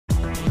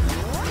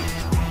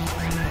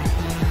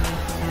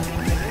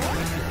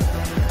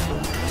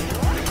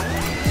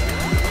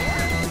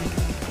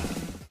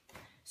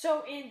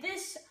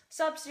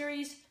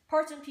sub-series,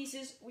 Parts and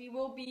Pieces, we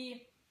will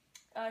be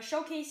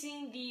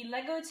showcasing the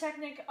Lego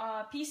Technic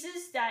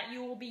pieces that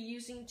you will be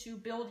using to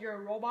build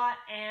your robot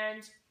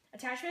and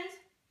attachments.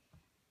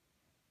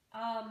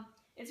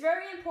 It's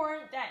very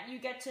important that you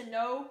get to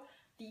know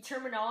the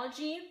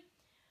terminology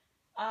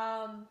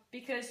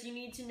because you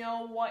need to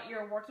know what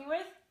you're working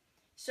with.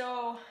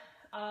 So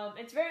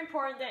it's very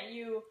important that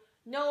you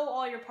know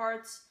all your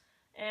parts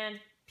and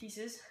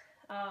pieces.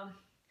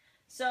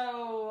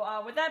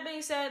 With that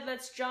being said,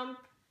 let's jump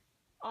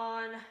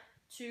on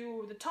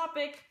to the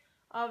topic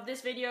of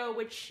this video,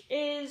 which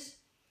is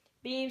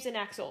beams and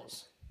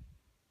axles.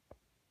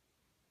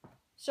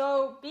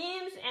 So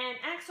beams and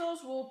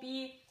axles will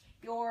be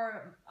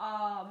your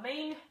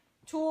main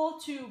tool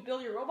to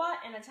build your robot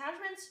and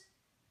attachments.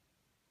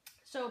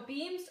 So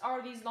beams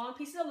are these long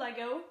pieces of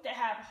Lego that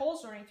have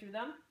holes running through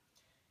them,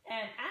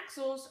 and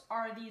axles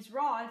are these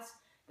rods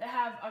that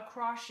have a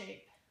cross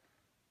shape.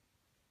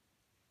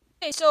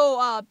 Okay,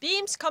 so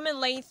beams come in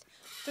length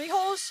 3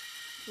 holes,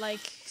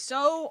 like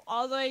so,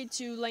 all the way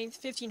to length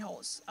 15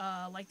 holes,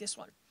 like this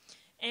one.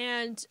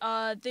 And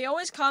they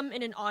always come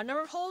in an odd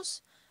number of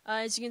holes.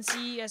 As you can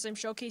see, as I'm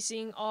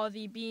showcasing all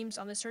the beams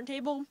on this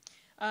turntable,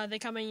 they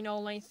come in,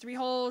 length 3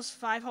 holes,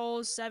 5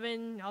 holes,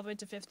 7, all the way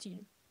to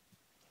 15.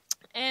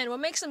 And what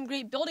makes them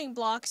great building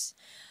blocks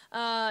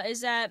is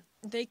that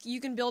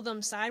you can build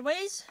them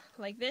sideways,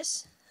 like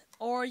this,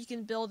 or you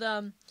can build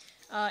them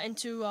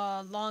into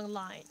a long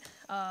line,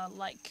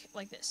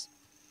 like this.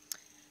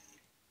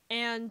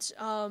 And,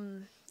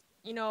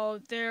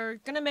 they're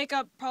going to make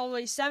up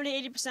probably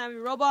 70-80% of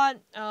your robot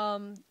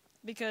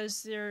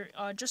because they're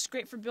just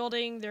great for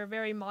building. They're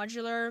very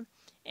modular,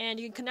 and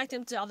you can connect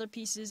them to other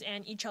pieces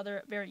and each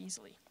other very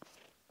easily.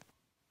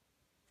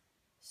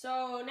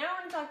 So now we're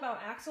going to talk about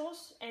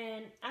axles,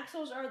 and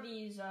axles are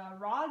these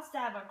rods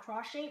that have a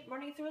cross shape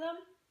running through them,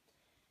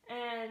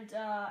 and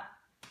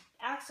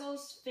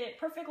axles fit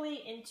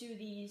perfectly into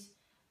these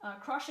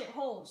cross-shaped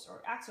holes,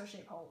 or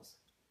axle-shaped holes,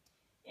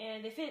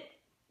 and they fit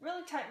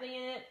really tightly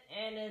in it,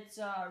 and it's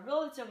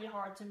relatively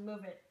hard to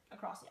move it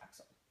across the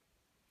axle.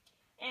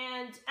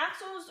 And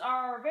axles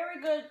are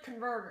very good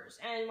converters,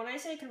 and when I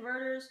say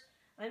converters,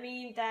 I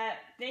mean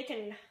that they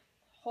can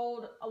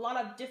hold a lot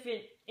of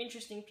different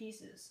interesting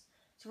pieces.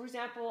 So for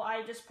example,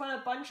 I just put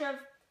a bunch of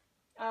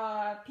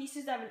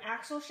pieces that have an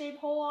axle-shaped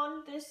hole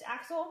on this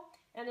axle,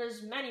 and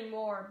there's many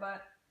more,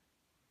 but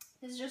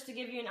this is just to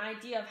give you an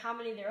idea of how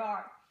many there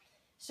are.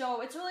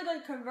 So it's a really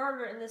good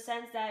converter in the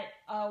sense that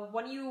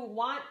when you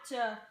want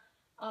to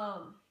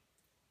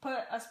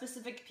put a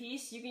specific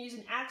piece, you can use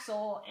an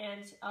axle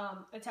and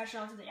attach it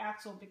onto the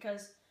axle,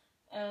 because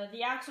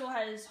the axle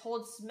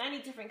holds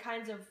many different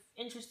kinds of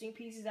interesting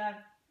pieces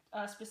that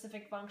have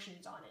specific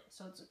functions on it.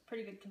 So it's a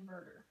pretty good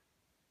converter.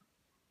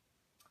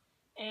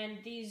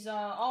 And these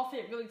all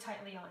fit really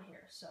tightly on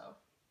here. So,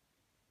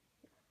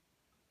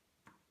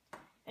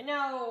 and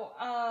now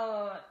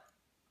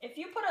if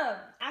you put an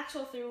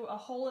axle through a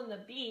hole in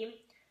the beam,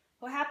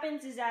 what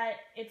happens is that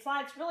it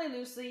slides really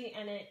loosely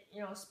and it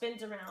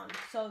spins around.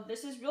 So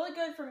this is really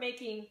good for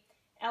making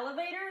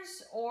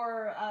elevators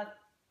or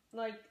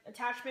like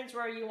attachments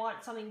where you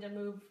want something to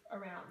move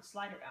around,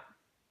 slide around.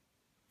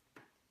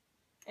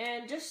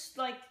 And just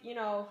like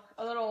a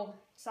little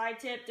side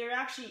tip, there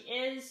actually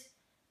is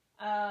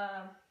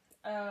a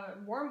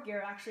worm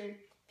gear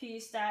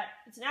piece that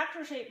it's an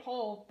axle-shaped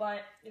hole,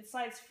 but it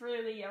slides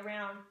freely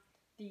around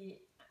the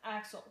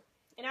axle.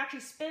 It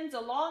actually spins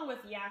along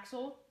with the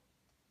axle.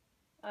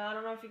 I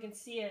don't know if you can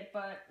see it,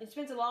 but it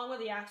spins along with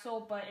the axle,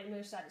 but it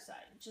moves side to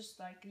side, just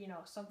like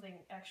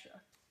something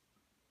extra.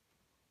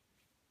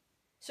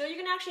 So you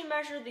can actually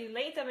measure the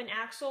length of an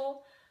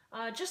axle,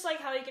 just like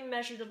how you can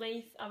measure the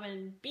length of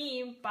a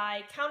beam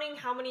by counting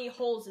how many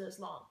holes it is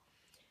long.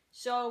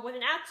 So with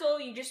an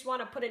axle, you just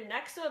want to put it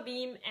next to a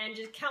beam and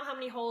just count how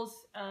many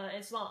holes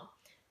it's long.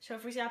 So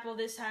for example,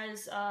 this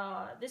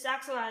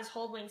axle has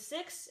hole length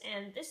 6,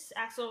 and this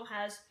axle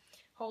has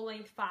hole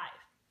length 5.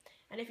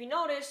 And if you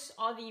notice,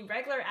 all the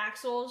regular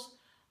axles,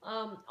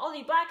 all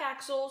the black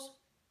axles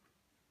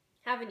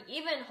have an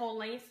even hole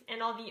length,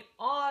 and all the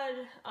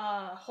odd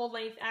hole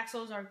length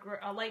axles are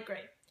light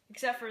gray,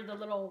 except for the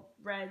little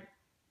red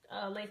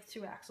length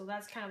 2 axle.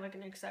 That's kind of like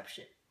an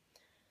exception.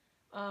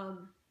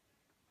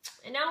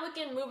 And now we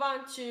can move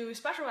on to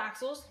special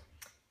axles.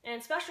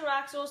 And special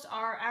axles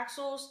are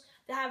axles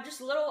that have just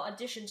a little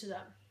addition to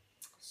them.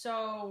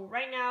 So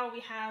right now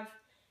we have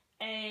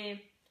a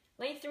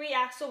length 3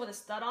 axle with a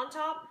stud on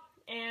top,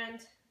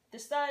 and the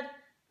stud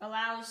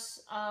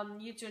allows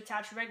you to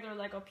attach regular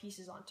Lego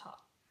pieces on top,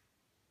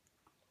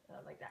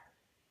 like that.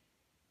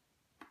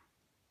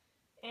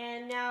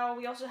 And now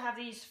we also have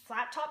these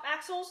Flattop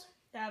Axles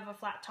that have a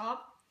flat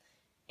top,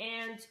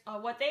 and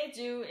what they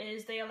do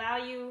is they allow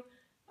you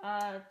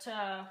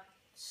to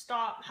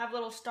have a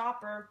little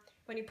stopper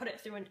when you put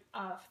it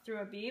through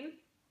a beam.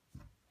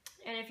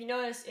 And if you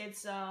notice,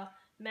 it's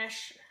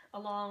mesh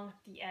along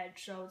the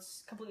edge, so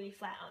it's completely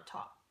flat on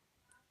top.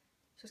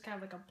 So it's kind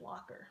of like a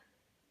blocker.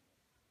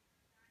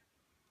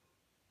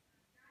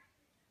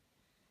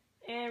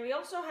 And we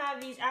also have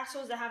these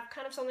axles that have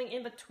kind of something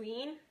in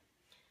between,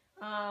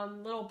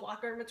 little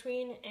blocker in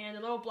between, and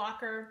the little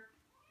blocker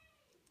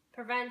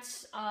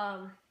prevents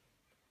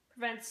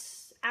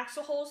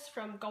axle holes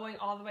from going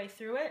all the way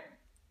through it,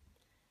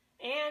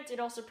 and it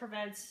also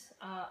prevents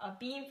a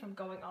beam from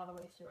going all the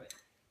way through it.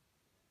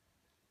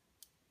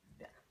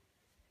 Yeah.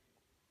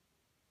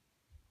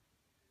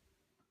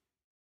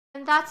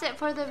 And that's it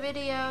for the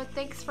video.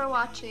 Thanks for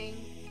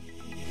watching.